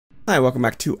Hi, welcome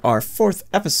back to our 4th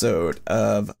episode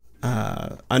of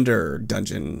Under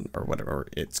Dungeon, or whatever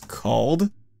it's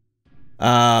called.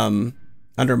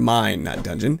 UnderMine, not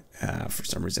Dungeon. For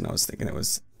some reason I was thinking it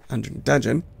was Under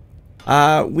Dungeon.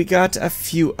 We got a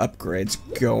few upgrades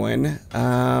going.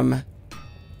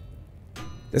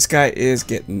 This guy is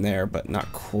getting there, but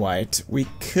not quite. We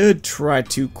could try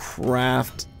to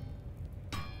craft...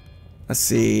 Let's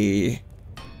see...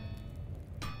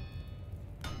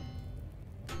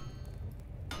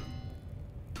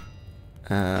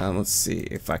 let's see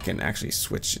if I can actually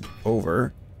switch it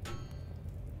over.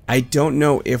 I don't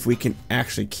know if we can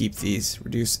actually keep these.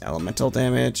 Reduce elemental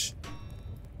damage,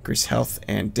 increase health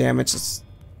and damage.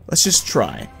 Let's just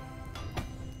try.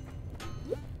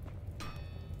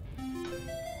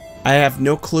 I have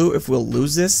no clue if we'll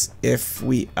lose this if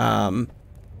we die,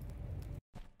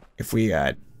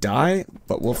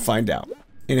 but we'll find out.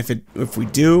 And if we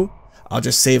do, I'll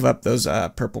just save up those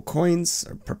purple coins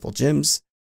or purple gems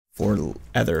for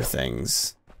other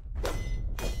things.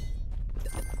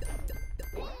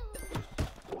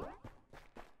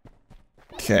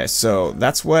 Okay, so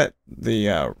that's what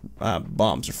the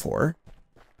bombs are for.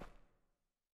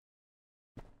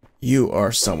 You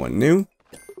are someone new.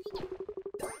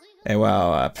 Hey,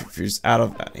 well, Perfuse out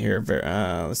of here.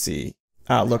 Let's see.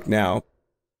 Look now.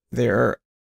 They're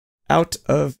out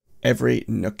of every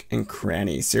nook and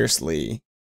cranny. Seriously.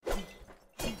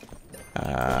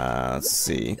 Let's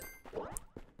see.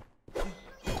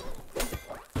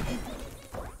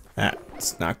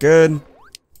 That's not good.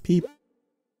 Peep.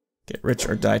 Get rich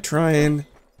or die trying.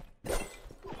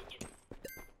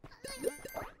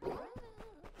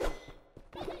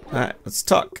 Alright, let's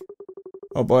talk.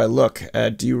 Oh boy, look.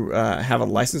 Do you have a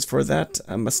license for that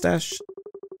mustache?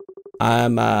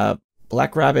 I'm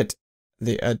Black Rabbit,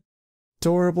 the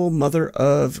adorable mother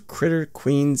of Critter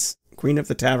Queens, Queen of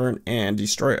the Tavern, and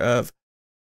Destroyer of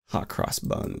Hot Cross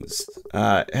Buns.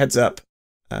 Heads up.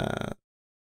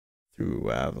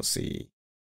 We'll see.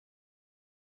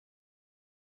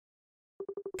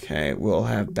 Okay, we'll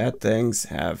have bad things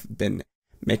have been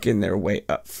making their way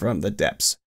up from the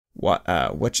depths.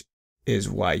 Which is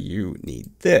why you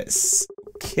need this.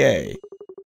 Okay.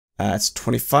 It's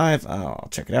 25. I'll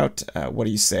check it out. What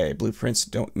do you say? Blueprints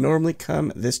don't normally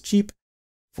come this cheap.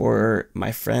 For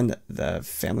my friend, the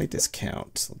family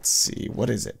discount. Let's see.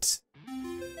 What is it?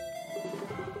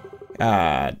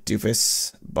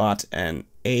 Doofus bought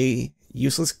a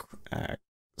useless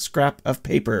scrap of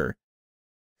paper.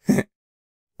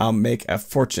 I'll make a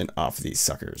fortune off these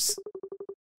suckers.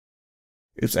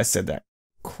 Oops, I said that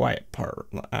quiet part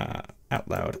out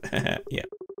loud.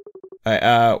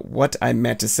 Yeah. What I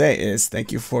meant to say is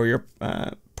thank you for your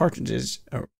patronage.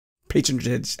 I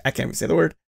can't even say the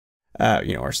word.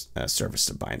 You know, our service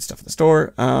to buying stuff at the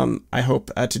store. I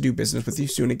hope to do business with you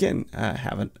soon again.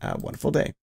 Have a wonderful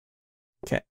day.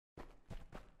 Okay.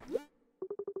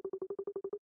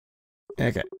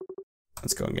 Okay.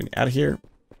 Let's go and get out of here.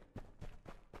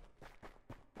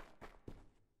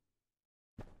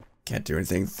 Can't do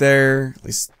anything there. At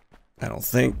least, I don't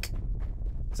think.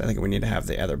 So I think we need to have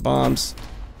the other bombs.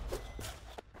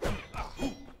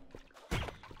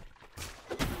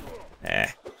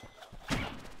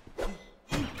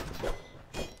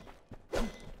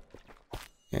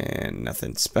 And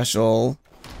nothing special.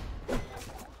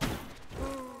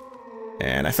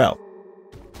 And I fell.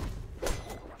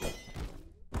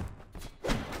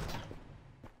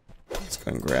 Let's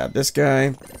go and grab this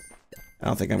guy. I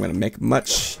don't think I'm going to make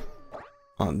much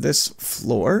on this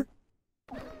floor.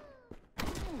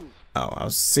 Oh, I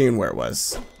was seeing where it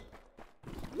was.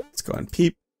 Let's go and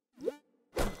peep.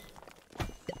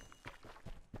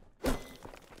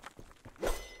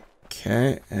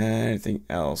 Okay, anything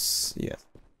else? Yes.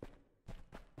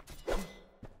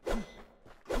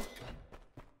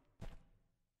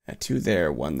 Two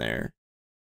there, one there.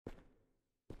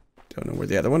 Don't know where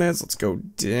the other one is. Let's go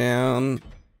down.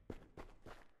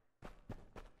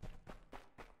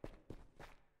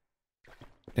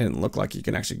 Didn't look like you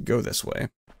can actually go this way.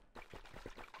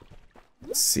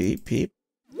 Let's see, peep.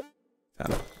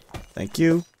 Found it. Thank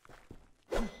you.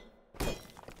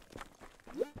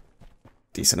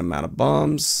 Decent amount of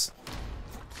bombs.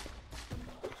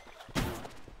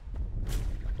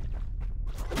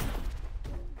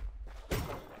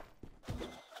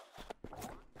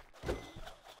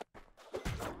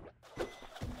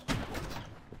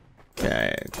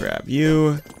 Okay, grab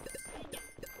you.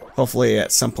 Hopefully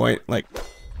at some point, like,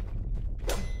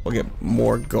 we'll get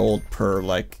more gold per,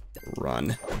 like,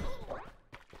 run.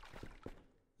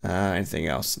 Anything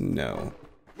else? No.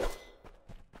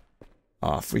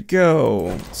 Off we go.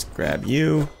 Let's grab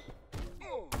you.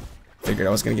 Figured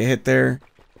I was gonna get hit there.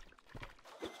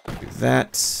 Do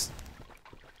that.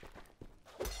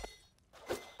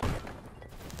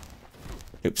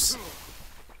 Oops.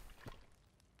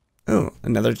 Oh,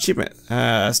 another achievement.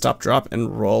 Stop, drop,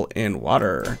 and roll in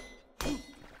water.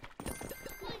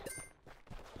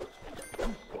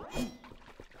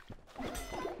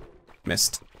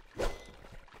 Missed.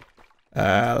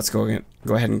 Let's go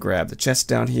ahead and grab the chest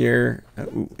down here.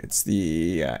 Ooh, it's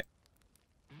the...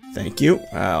 thank you.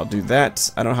 I'll do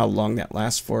that. I don't know how long that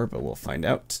lasts for, but we'll find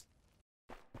out.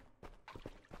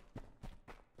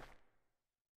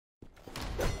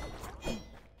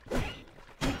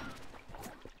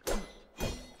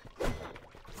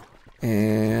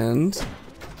 And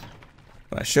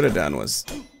what I should have done was,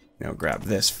 you know, grab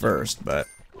this first, but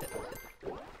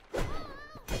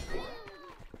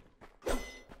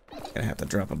gonna have to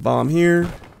drop a bomb here.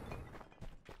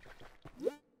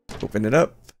 Open it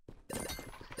up.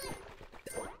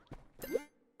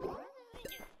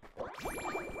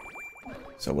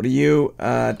 So what do you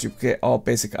duplicate all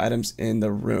basic items in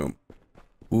the room?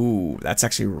 Ooh, that's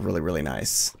actually really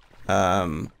nice.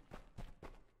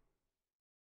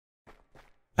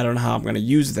 I don't know how I'm gonna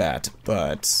use that,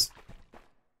 but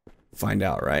find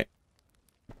out, right?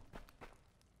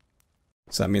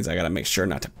 So that means I gotta make sure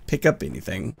not to pick up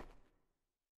anything.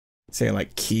 Say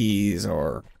like keys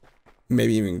or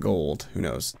maybe even gold, who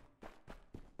knows.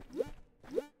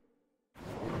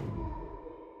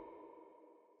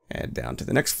 Head down to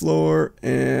the next floor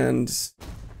and...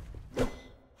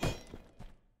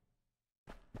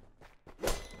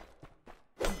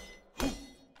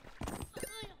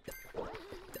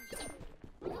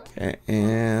 okay,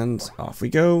 and off we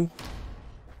go.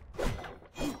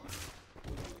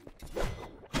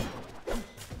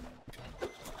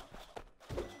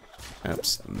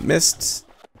 Oops, missed.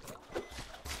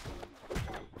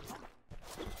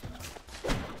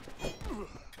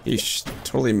 Eesh,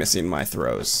 totally missing my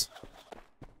throws.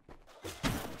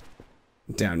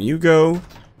 Down you go.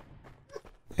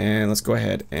 And let's go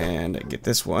ahead and get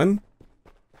this one.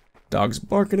 Dog's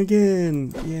barking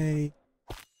again. Yay.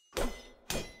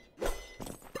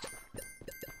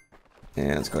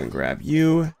 And let's go ahead and grab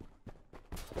you.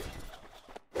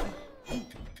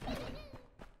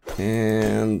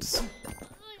 And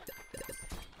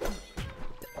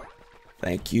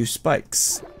thank you,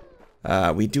 spikes.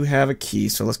 We do have a key,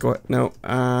 so let's go. No,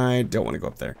 I don't want to go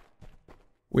up there.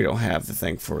 We don't have the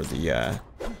thing for the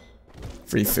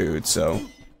free food, so.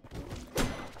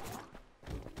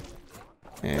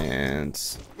 And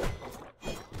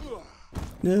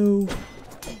no.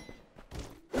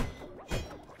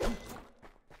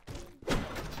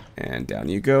 And down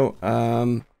you go.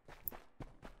 And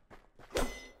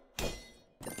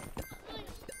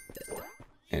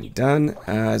done.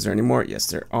 Is there any more? Yes,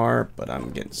 there are, but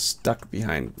I'm getting stuck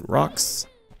behind rocks.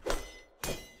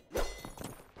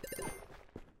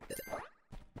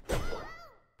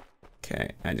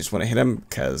 Okay, I just want to hit them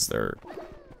because they're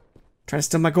trying to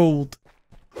steal my gold.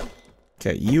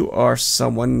 Okay, you are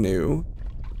someone new.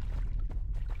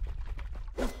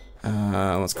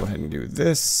 Let's go ahead and do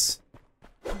this.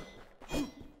 Go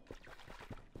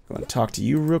and talk to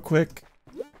you real quick.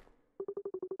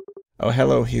 Oh,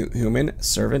 hello, human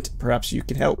servant. Perhaps you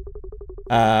can help.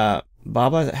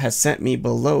 Baba has sent me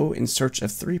below in search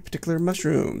of 3 particular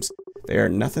mushrooms. They are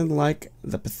nothing like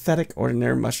the pathetic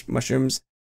ordinary mushrooms.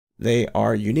 They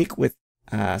are unique with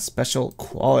special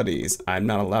qualities. I'm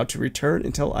not allowed to return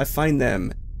until I find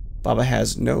them. Baba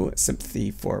has no sympathy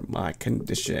for my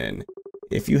condition.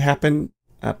 If you happen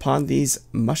upon these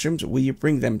mushrooms, will you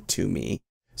bring them to me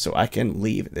so I can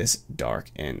leave this dark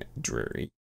and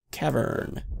dreary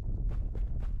cavern?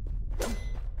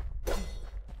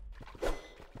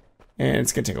 And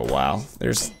it's gonna take a while.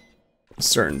 There's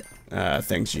certain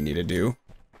things you need to do.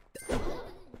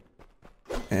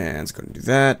 And it's gonna do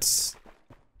that.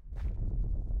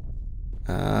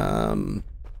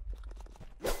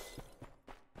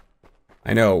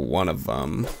 I know one of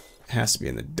them has to be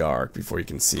in the dark before you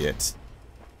can see it.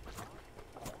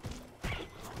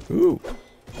 Ooh,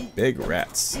 big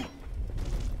rats.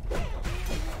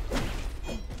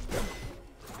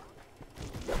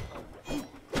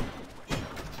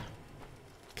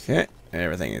 Okay,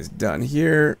 everything is done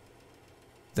here.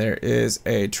 There is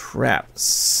a trap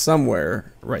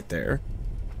somewhere right there.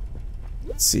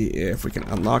 Let's see if we can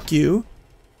unlock you.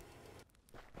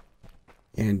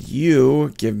 And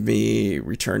you give me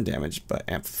return damage, but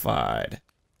amplified.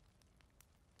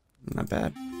 Not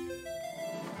bad.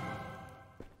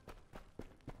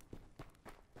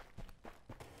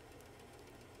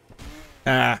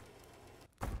 Ah.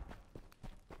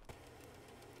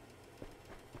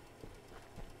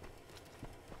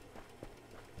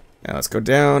 Now let's go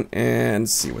down and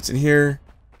see what's in here.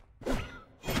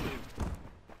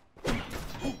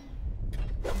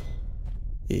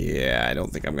 Yeah, I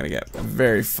don't think I'm gonna get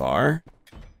very far.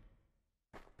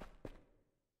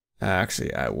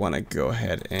 Actually, I want to go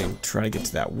ahead and try to get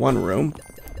to that one room.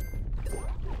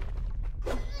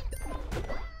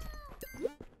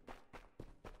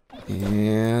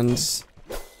 And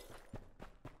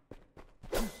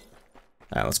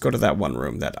let's go to that one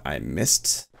room that I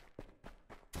missed.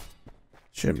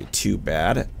 Shouldn't be too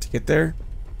bad to get there.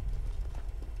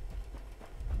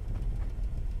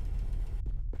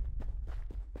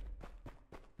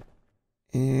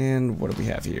 And what do we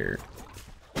have here?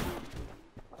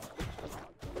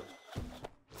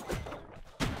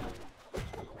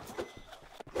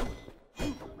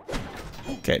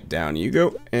 Okay, down you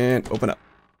go and open up.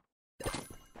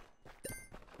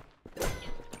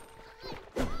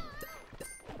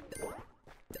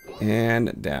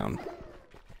 And down.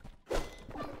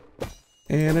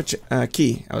 And a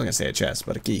key. I was gonna say a chest,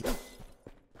 but a key.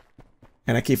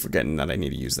 And I keep forgetting that I need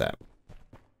to use that.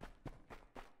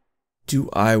 Do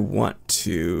I want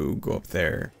to go up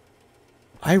there?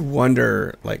 I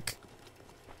wonder, like,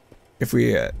 if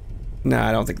we... no,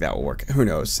 I don't think that will work. Who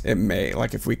knows? It may.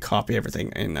 Like, if we copy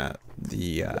everything in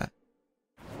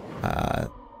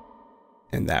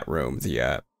in that room,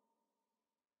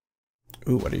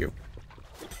 ooh, what are you?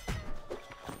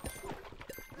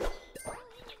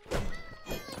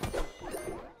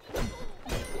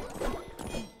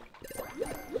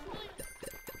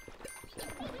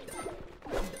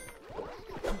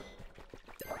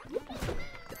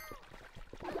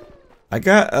 I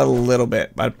got a little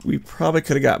bit, but we probably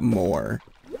could have got more.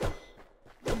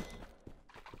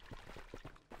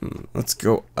 Let's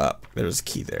go up. There's a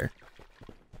key there.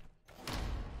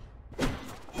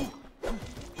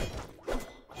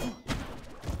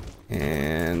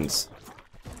 And...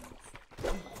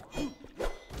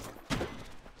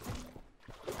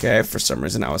 okay, for some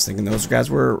reason I was thinking those guys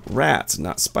were rats,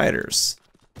 not spiders.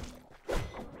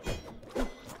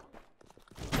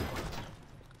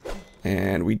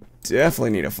 And we definitely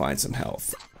need to find some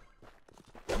health.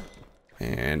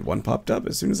 And one popped up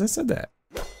as soon as I said that.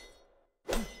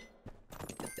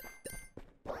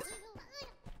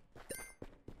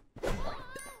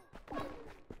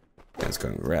 Let's go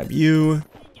and grab you.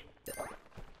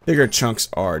 Bigger chunks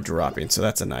are dropping, so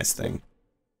that's a nice thing.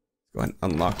 Go ahead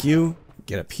and unlock you.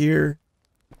 Get up here.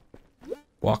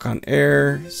 Walk on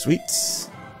air. Sweets.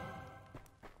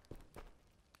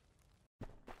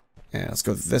 And let's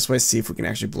go this way, see if we can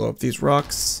actually blow up these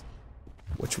rocks.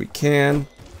 Which we can.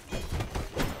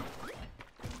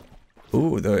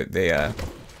 Ooh,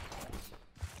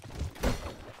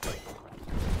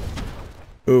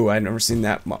 ooh, I've never seen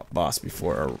that boss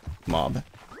before, or mob.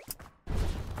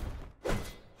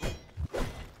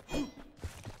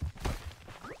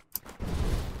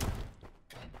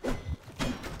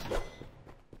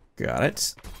 Got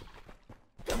it.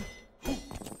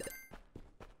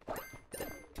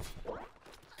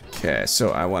 Okay, so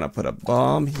I want to put a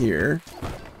bomb here.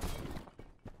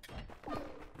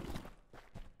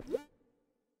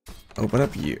 Open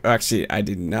up you. Actually, I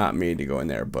did not mean to go in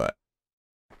there, but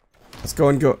let's go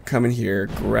and come in here,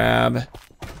 grab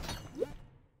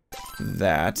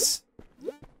that.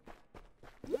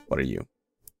 What are you?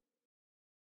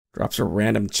 Drops a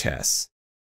random chest.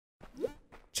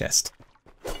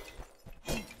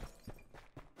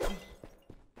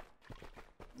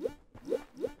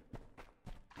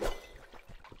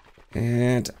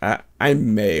 And I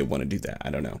may want to do that. I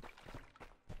don't know.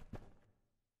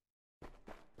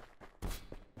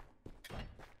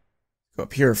 Go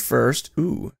up here first.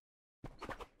 Ooh.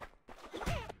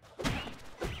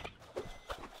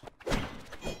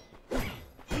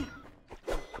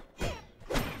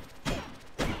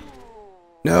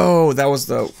 No, that was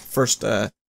the first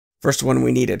one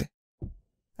we needed.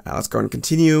 Let's go and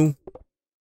continue.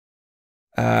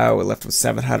 We're left with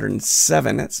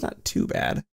 707. That's not too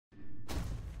bad.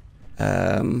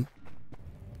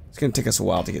 It's gonna take us a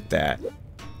while to get that. We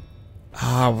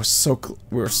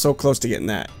were so close to getting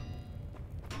that.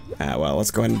 Well,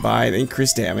 let's go ahead and buy the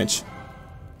increased damage.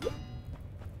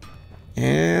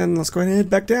 And let's go ahead and head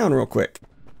back down real quick.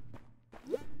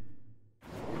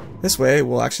 This way,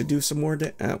 we'll actually do some more.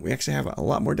 We actually have a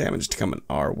lot more damage to come in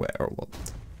our way, or well,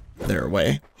 their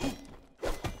way.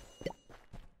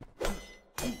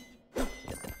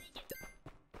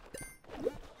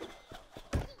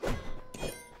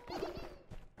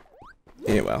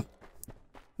 Yeah, well, I'm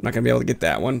not gonna be able to get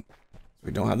that one.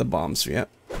 We don't have the bombs yet.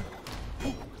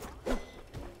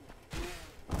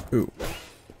 Ooh.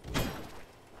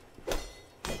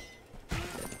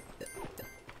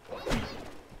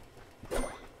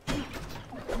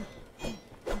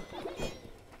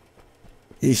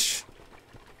 Eesh.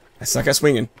 I suck at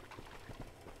swinging.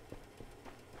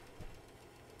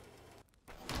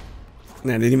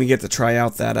 And I didn't even get to try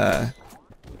out that,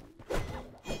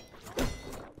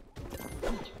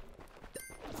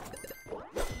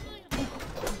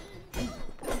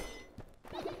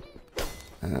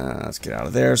 let's get out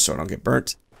of there so I don't get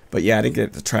burnt. But yeah, I didn't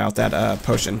get to try out that,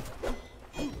 potion.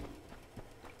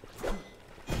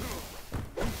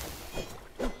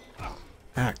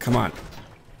 Ah, come on.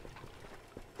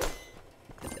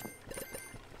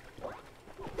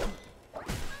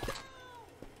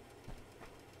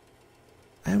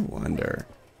 I wonder.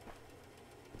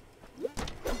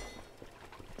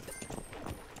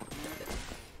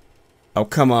 Oh,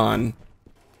 come on.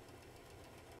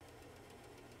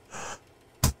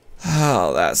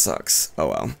 Oh, that sucks. Oh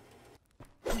well.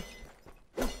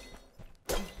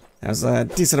 That was a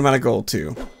decent amount of gold,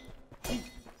 too.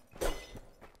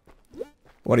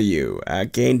 What are you?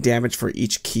 Gain damage for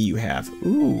each key you have.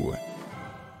 Ooh.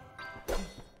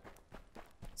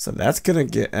 So that's gonna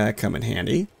get come in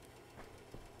handy.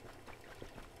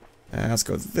 Let's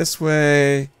go this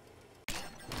way.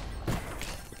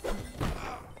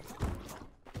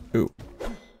 Ooh.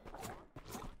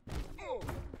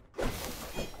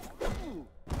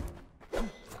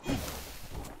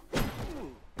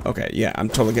 Okay, yeah, I'm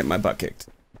totally getting my butt kicked.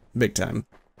 Big time.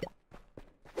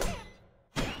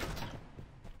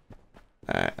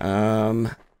 Alright,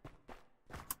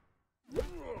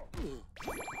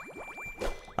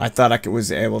 I thought I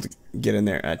was able to get in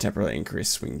there, temporarily increase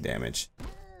swing damage.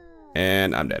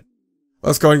 And I'm dead.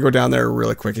 Let's go ahead and go down there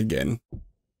really quick again.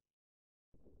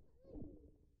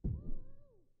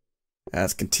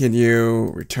 Let's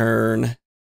continue, return.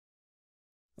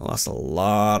 I lost a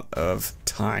lot of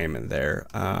time in there.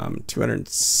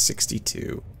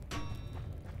 262.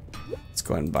 Let's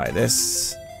go ahead and buy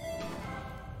this.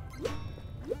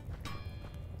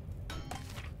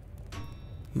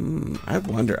 I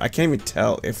wonder. I can't even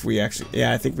tell if we actually...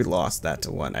 Yeah, I think we lost that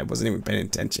to 1. I wasn't even paying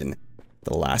attention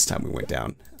the last time we went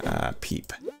down.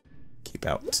 Peep. Keep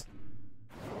out.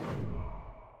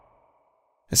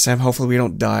 This time, hopefully we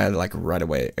don't die, like, right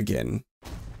away again.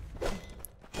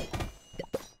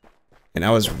 And I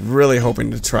was really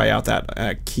hoping to try out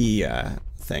that key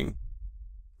thing.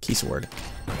 Key sword.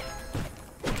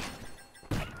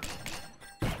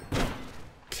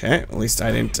 Okay, at least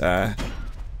I didn't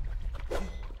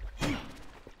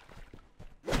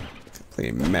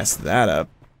completely mess that up.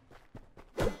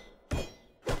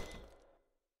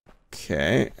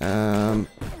 Okay,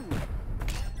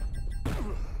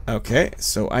 okay,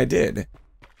 so I did.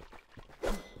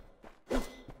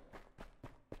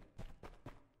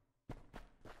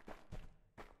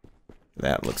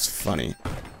 That looks funny.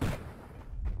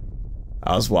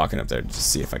 I was walking up there to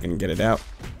see if I can get it out.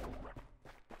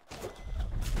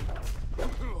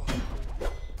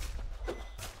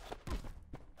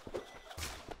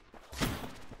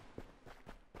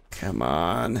 Come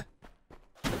on.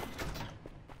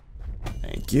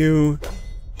 Thank you.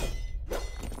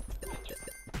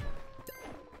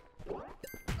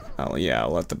 Oh yeah,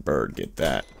 I'll let the bird get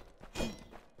that.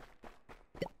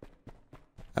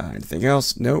 Anything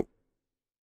else? Nope.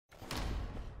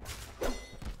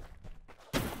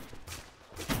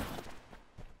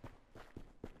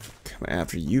 Come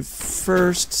after you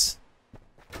first.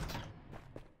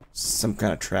 Some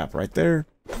kind of trap right there.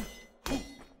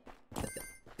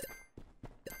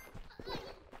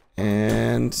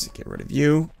 And get rid of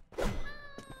you.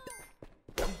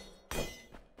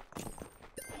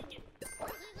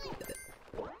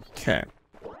 Okay.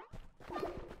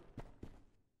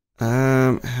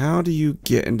 How do you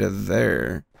get into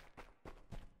there?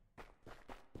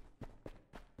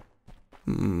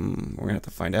 We're gonna have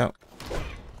to find out.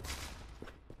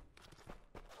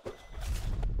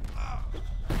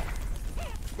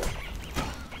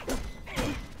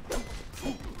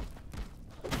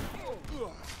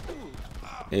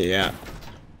 Yeah,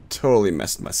 totally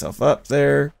messed myself up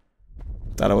there.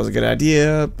 Thought it was a good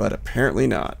idea, but apparently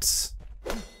not.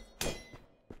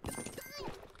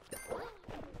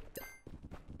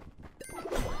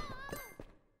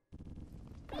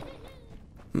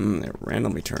 It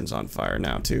randomly turns on fire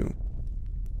now, too.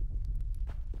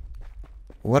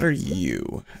 What are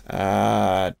you?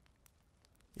 Your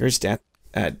stat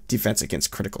defense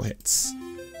against critical hits.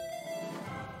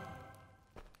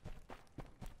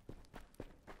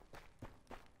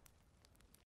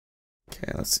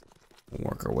 Okay, let's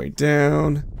work our way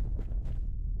down.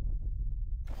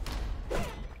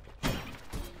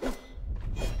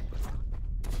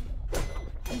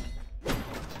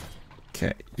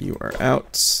 Okay, you are out.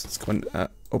 Let's go and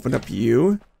open up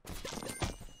you.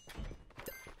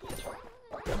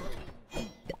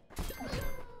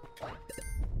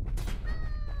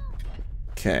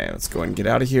 Okay, let's go and get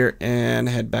out of here and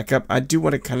head back up. I do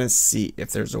want to kind of see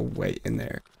if there's a way in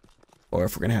there, or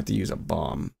if we're gonna have to use a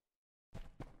bomb.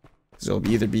 So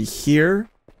it'll either be here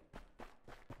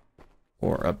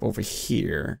or up over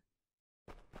here.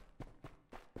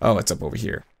 Oh, it's up over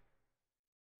here.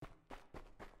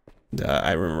 Duh,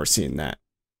 I remember seeing that.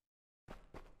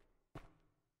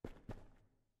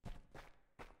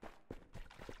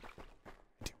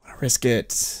 I do want to risk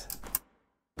it.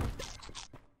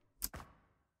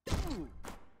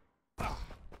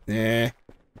 Nah,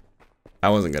 that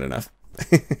wasn't good enough.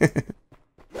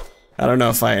 I don't know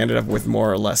if I ended up with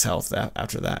more or less health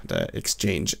after that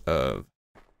exchange of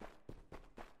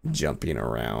jumping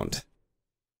around.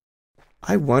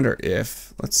 I wonder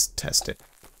if... Let's test it.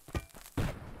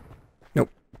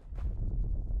 Nope.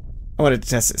 I wanted to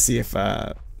test it, see if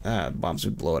bombs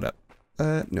would blow it up.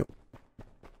 Nope.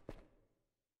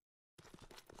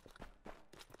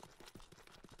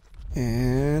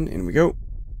 And in we go.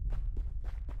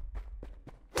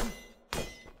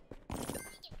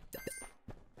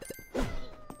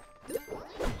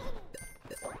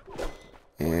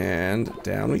 And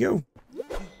down we go.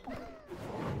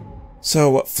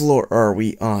 So what floor are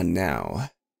we on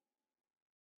now?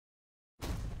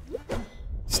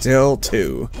 Still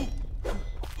 2.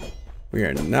 We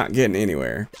are not getting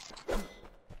anywhere.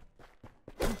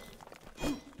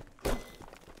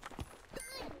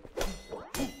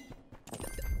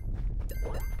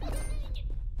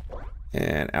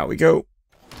 And out we go.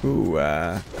 Ooh,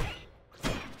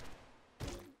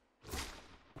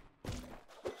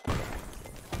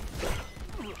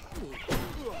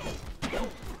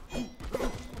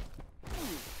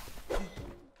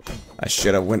 I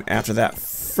should have went after that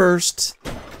first.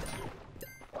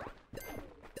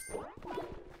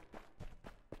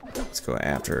 Let's go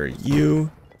after you.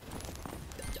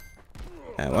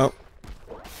 Well.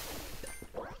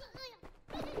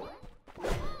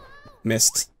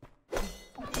 Missed.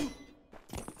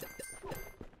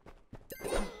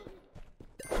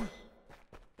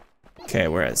 Okay,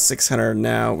 we're at 600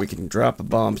 now. We can drop a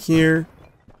bomb here.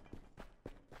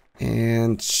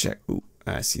 And check. Ooh,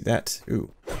 I see that.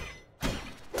 Ooh.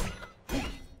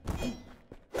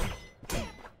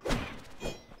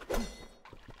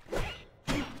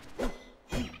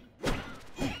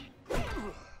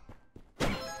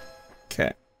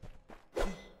 Okay.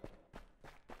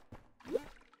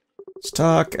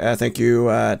 Stock, thank you,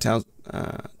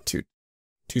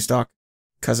 two stock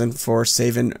cousin, for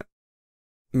saving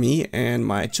me and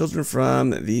my children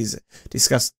from these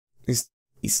disgusting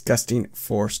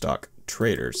 4-stock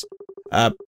traders.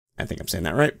 I think I'm saying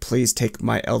that right. Please take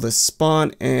my eldest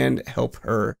spawn and help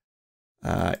her.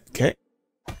 Okay.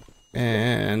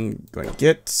 And going to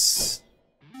get.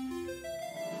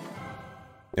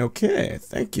 Okay,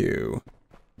 thank you.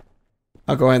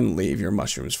 I'll go ahead and leave your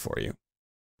mushrooms for you.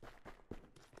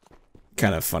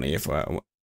 Kind of funny if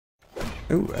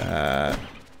ooh,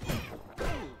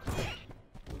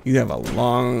 you have a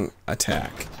long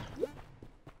attack.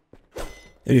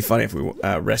 It'd be funny if we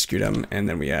rescued him and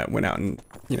then we went out and,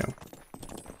 you know.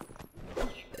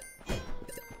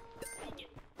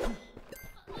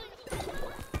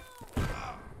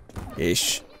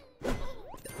 Ish.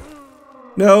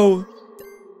 No.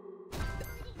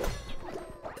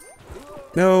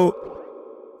 No.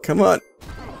 Come on.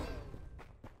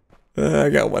 I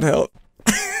got 1 health.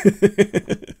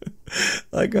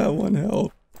 I got 1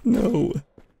 health. No.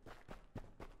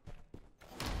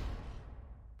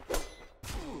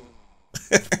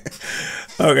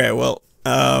 Okay, well,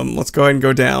 let's go ahead and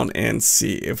go down and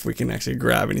see if we can actually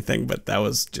grab anything, but that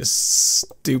was just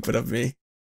stupid of me.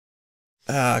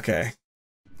 Okay.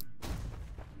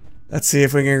 Let's see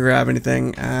if we can grab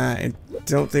anything. I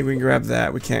don't think we can grab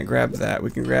that. We can't grab that.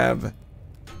 We can grab...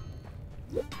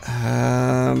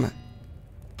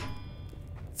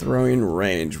 throwing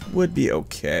range would be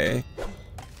okay.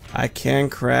 I can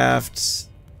craft...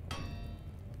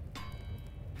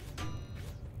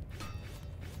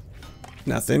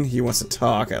 Nothing. He wants to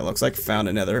talk. It looks like found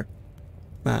another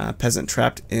peasant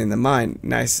trapped in the mine.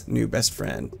 Nice new best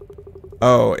friend.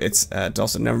 Oh, it's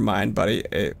Dawson. Never mind, buddy.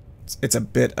 It's a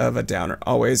bit of a downer.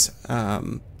 Always.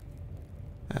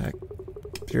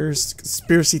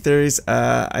 Conspiracy theories.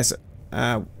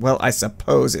 Well, I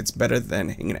suppose it's better than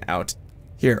hanging out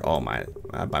here all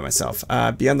by myself.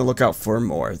 Be on the lookout for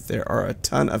more. There are a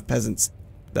ton of peasants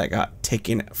that got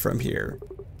taken from here.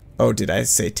 Oh, did I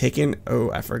say taken?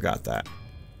 Oh, I forgot that.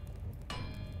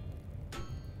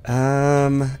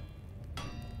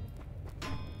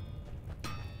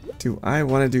 Do I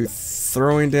want to do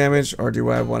throwing damage or do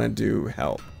I want to do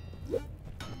help?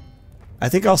 I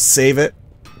think I'll save it.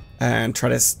 and try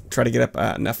to get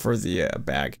up enough for the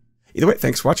bag. Either way,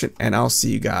 thanks for watching, and I'll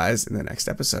see you guys in the next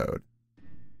episode.